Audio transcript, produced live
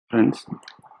Friends,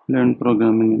 learn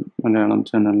programming Malayalam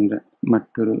ചാനലിൻ്റെ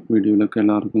മറ്റൊരു വീഡിയോയിലേക്ക്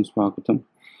എല്ലാവർക്കും സ്വാഗതം.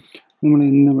 നമ്മൾ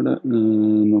ഇന്നിവിടെ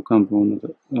നോക്കാൻ പോകുന്നത്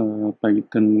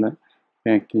പൈത്തണിലെ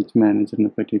പാക്കേജ്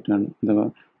മാനേജറിനെ പറ്റിയിട്ടാണ്. അഥവാ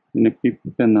ഇതിനെ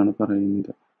PIP എന്നാണ്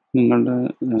പറയുന്നത്. നിങ്ങളുടെ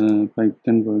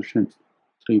പൈത്തൺ വേർഷൻ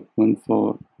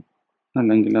 3.4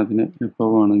 അല്ലെങ്കിൽ അതിന്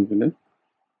എബവ് ആണെങ്കിൽ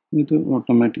ഇത്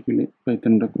ഓട്ടോമാറ്റിക്കലി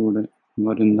പൈത്തണിൻ്റെ കൂടെ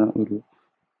വരുന്ന ഒരു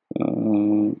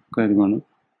കാര്യമാണ്.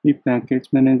 ഈ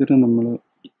പാക്കേജ് മാനേജർ നമ്മൾ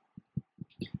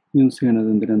യൂസ് ചെയ്യണത്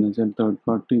എന്തിനാണെന്ന് വെച്ചാൽ തേർഡ്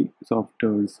പാർട്ടി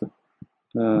സോഫ്റ്റ്വെയർസ്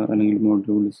അല്ലെങ്കിൽ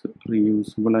മോഡ്യൂൾസ്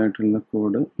റീയൂസബിൾ ആയിട്ടുള്ള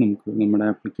കോഡ് നമുക്ക് നമ്മുടെ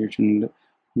ആപ്ലിക്കേഷനിൽ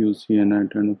യൂസ്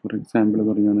ചെയ്യാനായിട്ടാണ്. ഫോർ എക്സാമ്പിൾ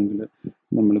പറയുകയാണെങ്കിൽ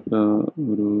നമ്മളിപ്പോൾ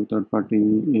ഒരു തേർഡ് പാർട്ടി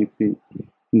API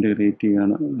ഇൻ്റഗ്രേറ്റ്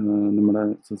ചെയ്യുകയാണ്, നമ്മുടെ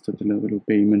സിസ്റ്റത്തിൽ ഒരു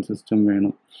പേയ്മെൻറ്റ് സിസ്റ്റം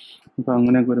വേണം. അപ്പോൾ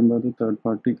അങ്ങനെയൊക്കെ വരുമ്പോൾ അത് തേർഡ്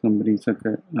പാർട്ടി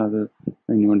കമ്പനീസൊക്കെ അത്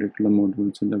അതിന് വേണ്ടിയിട്ടുള്ള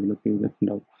മോഡ്യൂൾസ് ഡെവലപ്പ്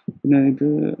ചെയ്തിട്ടുണ്ടാവും. പിന്നെ ഇത്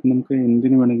നമുക്ക്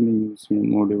എന്തിനു വേണമെങ്കിലും യൂസ് ചെയ്യാം.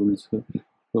 മോഡ്യൂൾസ്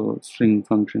ഇപ്പോൾ സ്ട്രിങ്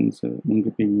ഫങ്ഷൻസ്,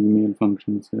 നമുക്കിപ്പോൾ ഇമെയിൽ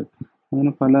ഫങ്ഷൻസ്,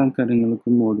 അങ്ങനെ പല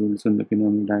കാര്യങ്ങൾക്കും മോഡ്യൂൾസ് ഉണ്ട്. പിന്നെ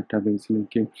നമ്മൾ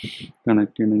ഡാറ്റാബേസിലേക്ക്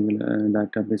കണക്ട് ചെയ്യണമെങ്കിൽ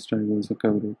ഡാറ്റാബേസ് ഡ്രൈവേഴ്സൊക്കെ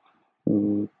ഒരു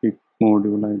PIP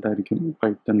മോഡ്യൂളായിട്ടായിരിക്കും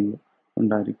പൈത്തണിൽ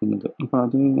ഉണ്ടായിരിക്കുന്നത്. അപ്പോൾ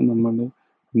അത് നമ്മൾ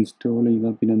ഇൻസ്റ്റാൾ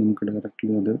ചെയ്താൽ പിന്നെ നമുക്ക്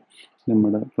ഡയറക്റ്റ്ലി അത്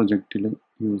നമ്മുടെ പ്രൊജക്റ്റിൽ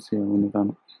യൂസ്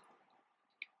ചെയ്യാവുന്നതാണ്.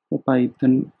 അപ്പോൾ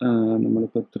പൈത്തൺ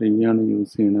നമ്മളിപ്പോൾ 3 ആണ്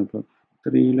യൂസ് ചെയ്യുന്നത്. അപ്പോൾ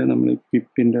 3ൽ നമ്മൾ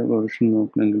PIPൻ്റെ വേർഷൻ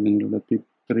നോക്കണമെങ്കിൽ നിങ്ങളുടെ PIP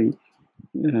 3 -"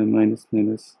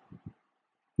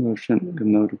 വേർഷൻ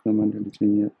എന്ന ഒരു കമാൻഡ് അടിച്ചു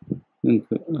കഴിഞ്ഞാൽ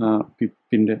നിങ്ങൾക്ക് ആ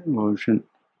PIPൻ്റെ വേർഷൻ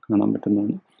കാണാൻ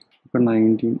പറ്റുന്നതാണ്. ഇപ്പോൾ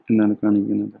 19 എന്നാണ്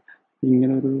കാണിക്കുന്നത്.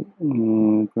 ഇങ്ങനെ ഒരു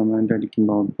കമാൻഡ്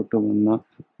അടിക്കുമ്പോൾ ഔട്ട്പുട്ട് വന്നാൽ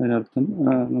അതിനർത്ഥം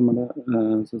നമ്മുടെ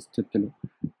സിസ്റ്റത്തിൽ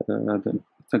അത്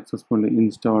സക്സസ്ഫുള്ളി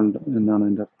ഇൻസ്റ്റാൾഡ് എന്നാണ്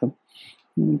അതിൻ്റെ അർത്ഥം.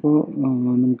 അപ്പോൾ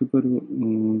നമുക്കിപ്പോൾ ഒരു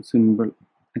സിമ്പിൾ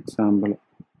എക്സാമ്പിൾ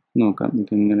നോക്കാം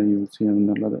ഇതെങ്ങനെ യൂസ്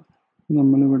ചെയ്യാമെന്നുള്ളത്.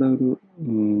 നമ്മളിവിടെ ഒരു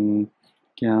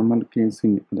ക്യാമൽ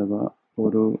കേസിങ് അഥവാ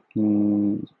ഒരു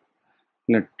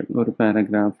ലെറ്റർ, ഒരു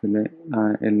പാരഗ്രാഫിലെ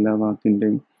എല്ലാ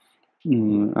വാക്കിൻ്റെയും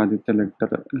ആദ്യത്തെ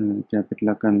ലെറ്റർ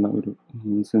ക്യാപിറ്റലാക്കാനുള്ള ഒരു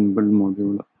സിമ്പിൾ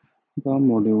മോഡ്യൂൾ. അപ്പോൾ ആ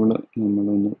മോഡ്യൂൾ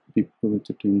നമ്മളൊന്ന് PIP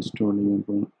വെച്ചിട്ട് ഇൻസ്റ്റാൾ ചെയ്യാൻ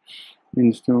പോകണം.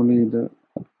 ഇൻസ്റ്റാൾ ചെയ്ത്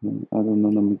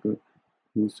അതൊന്ന് നമുക്ക്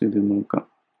യൂസ് ചെയ്ത് നോക്കാം.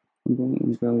 അപ്പോൾ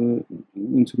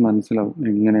നമുക്കത് മനസ്സിലാവും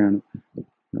എങ്ങനെയാണ്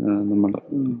നമ്മൾ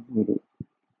ഒരു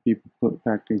PIP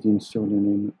പാക്കേജ് ഇൻസ്റ്റാൾ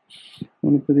ചെയ്യുന്നതെന്ന്.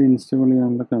 നമ്മളിപ്പോൾ ഇത് ഇൻസ്റ്റാൾ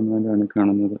ചെയ്യാനുള്ള കമാൻഡാണ്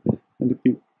കാണുന്നത്. അത്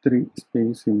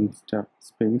PIP3 ഇൻസ്റ്റാൾ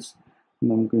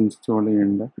നമുക്ക് ഇൻസ്റ്റാൾ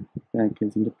ചെയ്യേണ്ട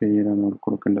പാക്കേജിൻ്റെ പേരാണ് അവിടെ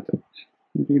കൊടുക്കേണ്ടത്.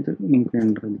 ഇത് നമുക്ക്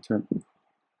എൻ്റർ അടിച്ചാൽ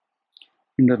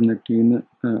ഇൻ്റർനെറ്റിൽ നിന്ന്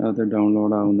അത്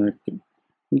ഡൗൺലോഡ് ആവുന്നതായിരിക്കും.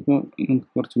 ഇപ്പോൾ നമുക്ക്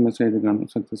കുറച്ച് മെസ്സേജ് കാണും,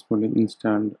 സക്സസ്ഫുള്ളി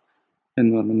ഇൻസ്റ്റാൾഡ്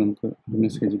എന്ന് പറഞ്ഞ് നമുക്ക് ഒരു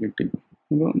മെസ്സേജ് കിട്ടി.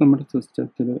 അപ്പോൾ നമ്മുടെ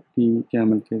സിസ്റ്റത്തിൽ ഈ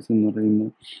ക്യാമൽ കേസ് എന്ന് പറയുന്ന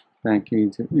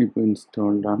പാക്കേജ് ഇപ്പോൾ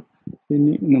ഇൻസ്റ്റാൾഡ് ആണ്.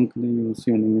 ഇനി നമുക്കിത് യൂസ്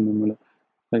ചെയ്യണമെങ്കിൽ നമ്മൾ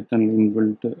പൈത്തണിൽ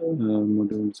ഇൻബിൽട്ട്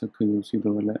മൊഡ്യൂൾസ് ഒക്കെ യൂസ്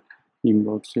ചെയ്തപോലെ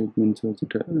ഇമ്പോർട്ട് സ്റ്റേറ്റ്മെൻറ്റ്സ്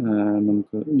വെച്ചിട്ട്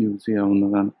നമുക്ക് യൂസ്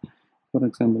ചെയ്യാവുന്നതാണ്. ഫോർ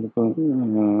എക്സാമ്പിൾ ഇപ്പോൾ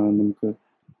നമുക്ക്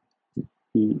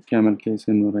ഈ ക്യാമൽ കേസ്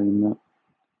എന്ന് പറയുന്ന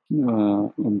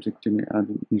ഒബ്ജക്റ്റിനെ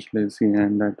ആദ്യം ഇനിഷ്യലൈസ്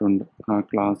ചെയ്യാനായിട്ടുണ്ട്. ആ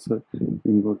ക്ലാസ്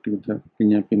ഇമ്പോർട്ട് ചെയ്ത്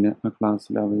കഴിഞ്ഞാൽ പിന്നെ ആ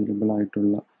ക്ലാസ്സിൽ അവൈലബിൾ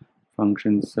ആയിട്ടുള്ള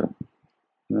ഫങ്ഷൻസ്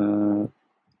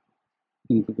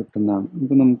നമുക്ക് കിട്ടുന്നതാണ്.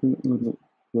 ഇപ്പോൾ നമുക്ക് ഒരു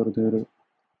വെറുതെ ഒരു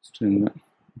സ്ട്രിങ്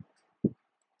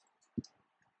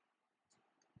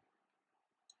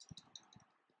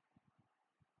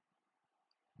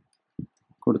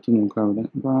കൊടുത്ത് നോക്കാം അവിടെ.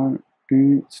 അപ്പോൾ ആ ഈ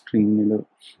സ്ട്രിങ്ങിൽ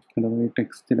അഥവാ ഈ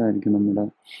ടെക്സ്റ്റിലായിരിക്കും നമ്മുടെ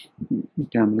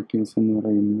ക്യാമൽ കേസ് എന്ന്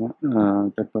പറയുന്ന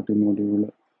തേർഡ് പാർട്ടി മോഡ്യൂൾ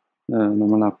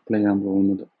നമ്മൾ അപ്ലൈ ചെയ്യാൻ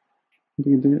പോകുന്നത്. അപ്പോൾ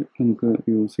ഇത് നമുക്ക്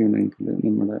യൂസ് ചെയ്യണമെങ്കിൽ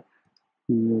നമ്മുടെ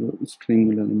ഈ ഒരു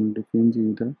സ്ട്രിങ്ങിൽ നമ്മൾ ഡിഫൈൻ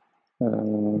ചെയ്ത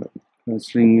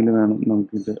സ്ട്രിങ്ങിൽ വേണം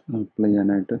നമുക്കിത് അപ്ലൈ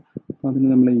ചെയ്യാനായിട്ട്. അപ്പോൾ അതിന്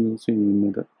നമ്മൾ യൂസ്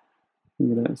ചെയ്യുന്നത്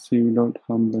ഇവിടെ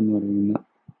c.hump എന്ന് പറയുന്ന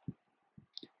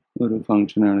ഒരു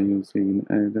ഫങ്ഷനാണ് യൂസ് ചെയ്യുന്നത്.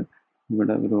 അതായത്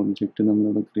ഇവിടെ ഒരു ഒബ്ജക്റ്റ്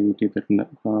നമ്മളിവിടെ ക്രിയേറ്റ് ചെയ്തിട്ടുണ്ട്.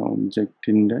 അപ്പോൾ ആ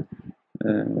ഒബ്ജക്റ്റിൻ്റെ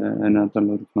അതിനകത്തുള്ള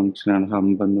ഒരു ഫങ്ഷനാണ്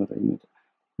ഹംപ് എന്ന് പറയുന്നത്.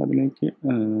 അതിലേക്ക്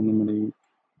നമ്മുടെ ഈ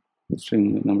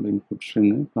സ്ട്രിങ്, നമ്മുടെ ഇൻപുട്ട്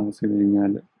സ്ട്രിങ് പാസ് ചെയ്ത്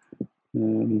കഴിഞ്ഞാൽ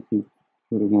നമുക്ക്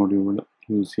ഒരു മോഡ്യൂൾ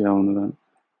യൂസ് ചെയ്യാവുന്നതാണ്.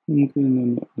 നമുക്ക്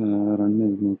ഇതൊന്ന് റൺ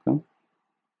ചെയ്ത് നോക്കാം.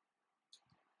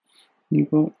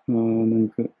 ഇപ്പോൾ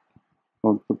നിങ്ങൾക്ക്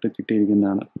ഔട്ട്പുട്ട്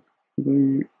കിട്ടിയിരിക്കുന്നതാണ്. ഇപ്പോൾ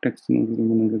ഈ ടെക്സ്റ്റ്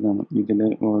നോക്കിക്കുമ്പോൾ നിങ്ങൾക്ക് കാണാം ഇതിലെ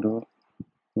ഓരോ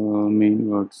മെയിൻ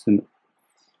വേർഡ്സിന്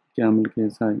ക്യാമൽ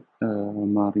കേസായി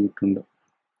മാറിയിട്ടുണ്ട്.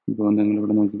 ഇപ്പോൾ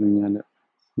നിങ്ങളിവിടെ നോക്കിക്കഴിഞ്ഞാൽ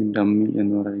ഡമ്മി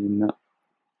എന്ന് പറയുന്ന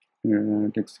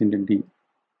ടെക്സ്റ്റിൻ്റെ D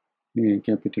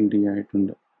ക്യാപിറ്റൽ D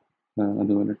ആയിട്ടുണ്ട്.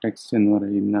 അതുപോലെ ടെക്സ്റ്റ് എന്ന്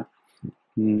പറയുന്ന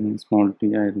സ്മോൾ t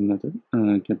ആയിരുന്നത്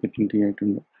ക്യാപിറ്റൽ T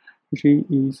ആയിട്ടുണ്ട്. പക്ഷേ ഈ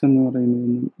ഈസ് എന്ന്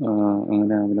പറയുന്നതൊന്നും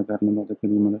അങ്ങനെ ആവില്ല. കാരണം അതൊക്കെ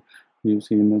നമ്മൾ യൂസ്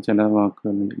ചെയ്യുന്ന ചില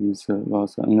വാക്കുകളുണ്ട്, ഈസ്,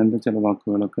 വാസ്, അങ്ങനത്തെ ചില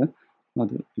വാക്കുകളൊക്കെ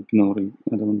അത് ഇഗ്നോർ ചെയ്യും.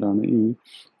 അതുകൊണ്ടാണ് ഈ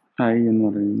ഐ എന്ന്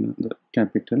പറയുന്നത്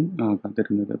ക്യാപിറ്റൽ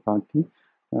ആകാതിരുന്നത്. ബാക്കി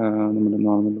നമ്മുടെ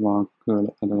നോർമൽ വാക്കുകൾ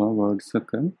അഥവാ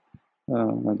വേർഡ്സൊക്കെ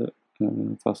അത്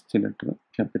ഫസ്റ്റ് ലെറ്റർ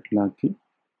ക്യാപിറ്റലാക്കി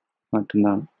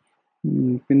മാറ്റുന്നതാണ്.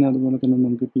 പിന്നെ അതുപോലെ തന്നെ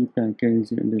നമുക്ക് ഈ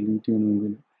പാക്കേജ് ഡിലീറ്റ്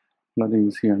ചെയ്യണമെങ്കിൽ വളരെ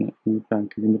ഈസിയാണ്. ഈ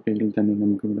പാക്കേജിൻ്റെ പേരിൽ തന്നെ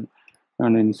നമുക്കിവിടെ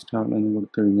അൺഇൻസ്റ്റാൾ എന്ന്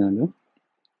കൊടുത്തു കഴിഞ്ഞാൽ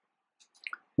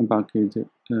പാക്കേജ്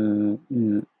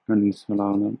അൺഇൻസ്റ്റാൾ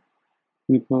ആവുന്നതാണ്.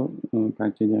 ഇപ്പോൾ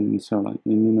പാക്കേജ് അൺഇൻസ്റ്റാൾ ആയി.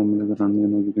 ഇനി നമ്മളിത് റൺ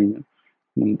ചെയ്ത് നോക്കിക്കഴിഞ്ഞാൽ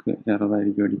നമുക്ക്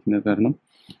എററായിരിക്കും അടിക്കുന്നത്. കാരണം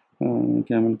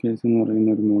ക്യാമൽ കേസ് എന്ന് പറയുന്ന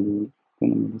ഒരു മോഡ്യൂൾ ഇപ്പോൾ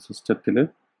നമ്മുടെ സിസ്റ്റത്തിൽ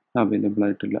അവൈലബിൾ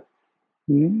ആയിട്ടില്ല.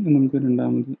 ഇനി നമുക്ക്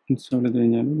രണ്ടാമത് ഇൻസ്റ്റാൾ ചെയ്ത്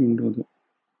കഴിഞ്ഞാൽ വീണ്ടും അത്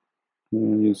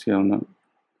യൂസ് ചെയ്യാവുന്നതാണ്.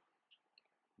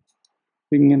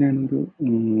 അപ്പം ഇങ്ങനെയാണ് ഒരു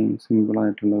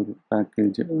സിമ്പിളായിട്ടുള്ള ഒരു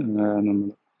പാക്കേജ് നമ്മൾ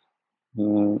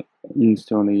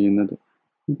ഇൻസ്റ്റാൾ ചെയ്യുന്നത്.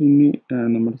 പിന്നെ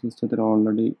നമ്മുടെ സിസ്റ്റത്തിൽ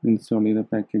ഓൾറെഡി ഇൻസ്റ്റാൾ ചെയ്ത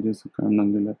പാക്കേജസ്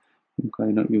കാണണമെങ്കിൽ നമുക്ക്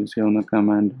അതിന് യൂസ് ചെയ്യാവുന്ന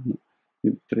കമാൻഡാണ്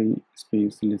PIP3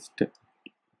 സ്പേസ് ലിസ്റ്റ്.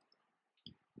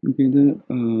 ഇത്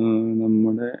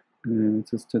നമ്മുടെ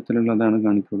സിസ്റ്റത്തിലുള്ളതാണ്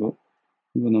കാണിക്കുള്ളൂ.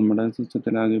 ഇപ്പോൾ നമ്മുടെ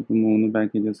സിസ്റ്റത്തിലാകെ ഇപ്പോൾ 3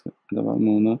 പാക്കേജസ് അഥവാ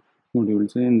 3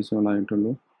 മൊഡ്യൂൾസ് ഇൻസ്റ്റാൾ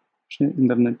ആയിട്ടുള്ളൂ. പക്ഷേ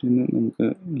ഇൻ്റർനെറ്റിൽ നിന്ന് നമുക്ക്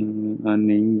ആ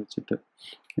നെയിം വെച്ചിട്ട്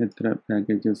എത്ര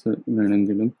പാക്കേജസ്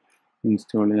വേണമെങ്കിലും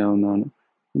ഇൻസ്റ്റാൾ ചെയ്യാവുന്നതാണ്.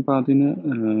 അപ്പോൾ അതിന്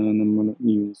നമ്മൾ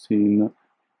യൂസ് ചെയ്യുന്ന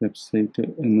വെബ്സൈറ്റ്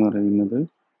എന്ന് പറയുന്നത്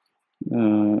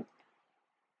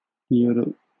ഈ ഒരു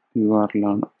URL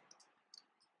ആണ്.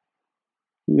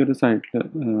 ഈ ഒരു സൈറ്റിൽ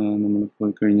നമ്മൾ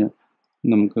പോയി കഴിഞ്ഞാൽ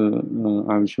നമുക്ക്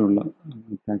ആവശ്യമുള്ള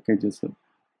പാക്കേജസ്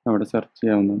അവിടെ സെർച്ച്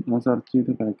ചെയ്യാവുന്നതാണ്. ആ സെർച്ച്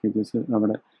ചെയ്ത പാക്കേജസ്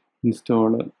അവിടെ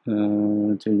ഇൻസ്റ്റാൾ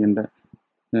ചെയ്യേണ്ട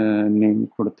നെയിം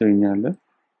കൊടുത്തു കഴിഞ്ഞാൽ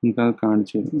നമുക്കത്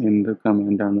കാണിച്ചു തരും എന്ത്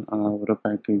കമാൻഡാണ് ആ ഒരു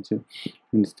പാക്കേജ്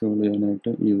ഇൻസ്റ്റാൾ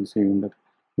ചെയ്യാനായിട്ട് യൂസ് ചെയ്യേണ്ടത്.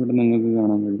 ഇവിടെ നിങ്ങൾക്ക്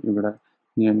കാണാൻ കഴിയും. ഇവിടെ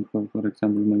ഞാനിപ്പോൾ ഫോർ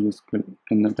എക്സാമ്പിൾ MySQL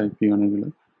എന്ന് ടൈപ്പ് ചെയ്യുകയാണെങ്കിൽ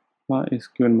ആ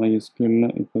MySQLന്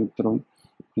ഇപ്പോൾ ഇത്രയും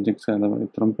പ്രൊജക്ട്സ് അഥവാ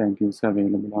ഇത്രയും പാക്കേജസ്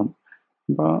അവൈലബിൾ ആണ്.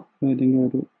 അപ്പോൾ ഏതെങ്കിലും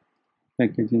ഒരു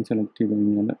പാക്കേജിങ് സെലക്ട് ചെയ്ത്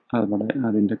കഴിഞ്ഞാൽ അവിടെ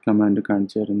അതിൻ്റെ കമാൻഡ്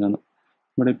കാണിച്ചു തരുന്നതാണ്.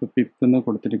 ഇവിടെ ഇപ്പോൾ PIP എന്ന്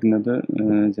കൊടുത്തിരിക്കുന്നത്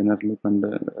ജനറലി പണ്ട്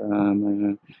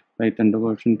പൈത്തൻ്റെ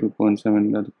വേർഷൻ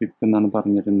 2.7 അത് PIP എന്നാണ്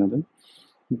പറഞ്ഞിരുന്നത്.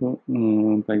 ഇപ്പോൾ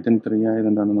പൈത്തൺ 3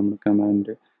 ആയതുകൊണ്ടാണ് നമ്മുടെ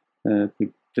കമാൻഡ്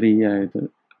PIP3 ആയത്.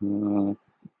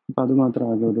 അപ്പോൾ അത് മാത്രം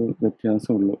ആകെ ഒരു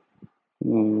വ്യത്യാസമുള്ളൂ.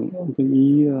 അപ്പോൾ ഈ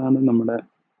ആണ് നമ്മുടെ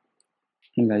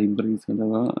ലൈബ്രറീസ്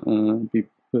അഥവാ PIP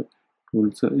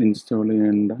ടൂൾസ് ഇൻസ്റ്റാൾ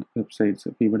ചെയ്യേണ്ട വെബ്സൈറ്റ്സ്.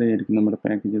 അപ്പോൾ ഇവിടെ ആയിരിക്കും നമ്മുടെ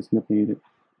പാക്കേജസിൻ്റെ പേര്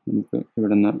നമുക്ക്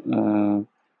ഇവിടെ നിന്ന്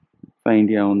ഫൈൻഡ്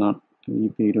ചെയ്യാവുന്നതാണ്. ഈ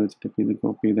പേര് വെച്ചിട്ട് ഇത്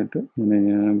കോപ്പി ചെയ്തിട്ട്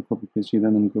കോപ്പി പേസ്റ്റ്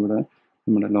ചെയ്താൽ നമുക്കിവിടെ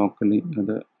നമ്മുടെ ലോക്കലി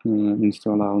അത്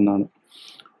ഇൻസ്റ്റാൾ ആവുന്നതാണ്.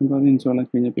 അപ്പോൾ അത് ഇൻസ്റ്റാൾ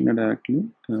ആക്കി കഴിഞ്ഞാൽ പിന്നെ ഡയറക്റ്റ്ലി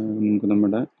നമുക്ക്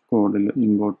നമ്മുടെ കോഡിൽ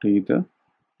ഇമ്പോർട്ട് ചെയ്ത്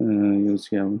യൂസ്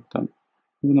ചെയ്യാവുന്നതാണ്.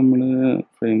 അപ്പോൾ നമ്മൾ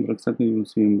ഫ്രെയിംവർക്സ് ഒക്കെ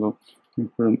യൂസ് ചെയ്യുമ്പോൾ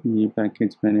എപ്പോഴും ഈ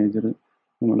പാക്കേജ് മാനേജർ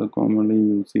നമ്മൾ കോമൺലി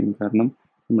യൂസ് ചെയ്യും. കാരണം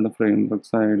നമ്മുടെ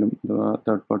ഫ്രെയിംവർക്സ് ആയാലും അഥവാ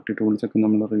തേർഡ് പാർട്ടി ടൂൾസൊക്കെ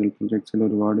നമ്മൾ റിയൽ പ്രൊജക്ട്സിൽ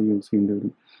ഒരുപാട് യൂസ് ചെയ്യേണ്ടി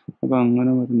വരും. അപ്പോൾ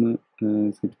അങ്ങനെ വരുന്ന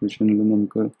സിറ്റുവേഷനിൽ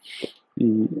നമുക്ക് ഈ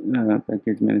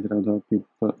പാക്കേജ് മാനേജർ അഥവാ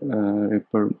PIP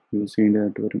എപ്പോഴും യൂസ്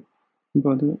ചെയ്യേണ്ടതായിട്ട് വരും.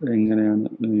 അപ്പോൾ അത് എങ്ങനെയാണ്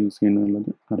യൂസ് ചെയ്യുന്നത്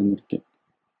എന്നുള്ളത് അറിഞ്ഞിരിക്കുക.